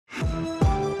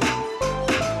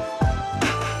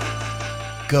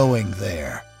going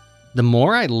there. The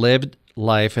more I lived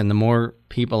life and the more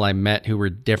people I met who were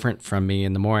different from me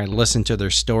and the more I listened to their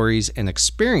stories and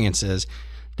experiences,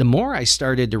 the more I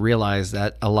started to realize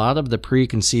that a lot of the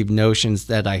preconceived notions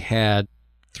that I had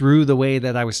through the way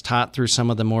that I was taught through some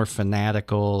of the more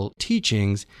fanatical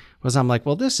teachings was I'm like,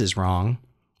 well, this is wrong.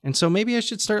 And so maybe I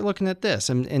should start looking at this.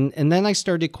 And then I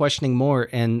started questioning more.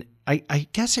 And I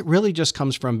guess it really just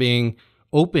comes from being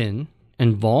open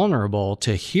and vulnerable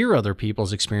to hear other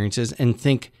people's experiences and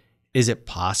think, is it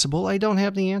possible I don't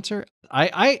have the answer?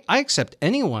 I accept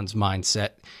anyone's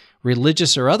mindset,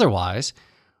 religious or otherwise,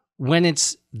 when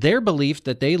it's their belief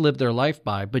that they live their life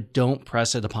by, but don't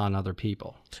press it upon other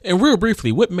people. And real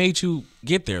briefly, what made you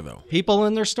get there, though? People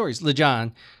and their stories.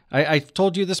 LeJohn, I've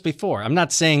told you this before. I'm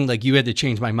not saying like you had to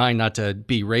change my mind not to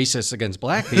be racist against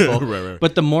black people, right.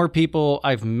 But the more people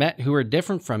I've met who are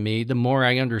different from me, the more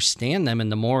I understand them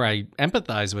and the more I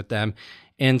empathize with them.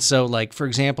 And so, like, for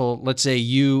example, let's say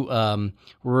you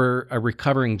were a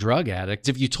recovering drug addict.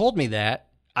 If you told me that,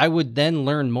 I would then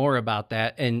learn more about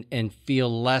that and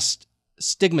feel less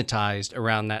stigmatized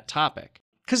around that topic.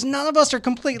 Because none of us are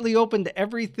completely open to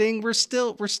everything. We're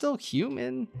still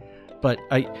human. But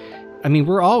I mean,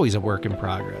 we're always a work in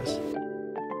progress.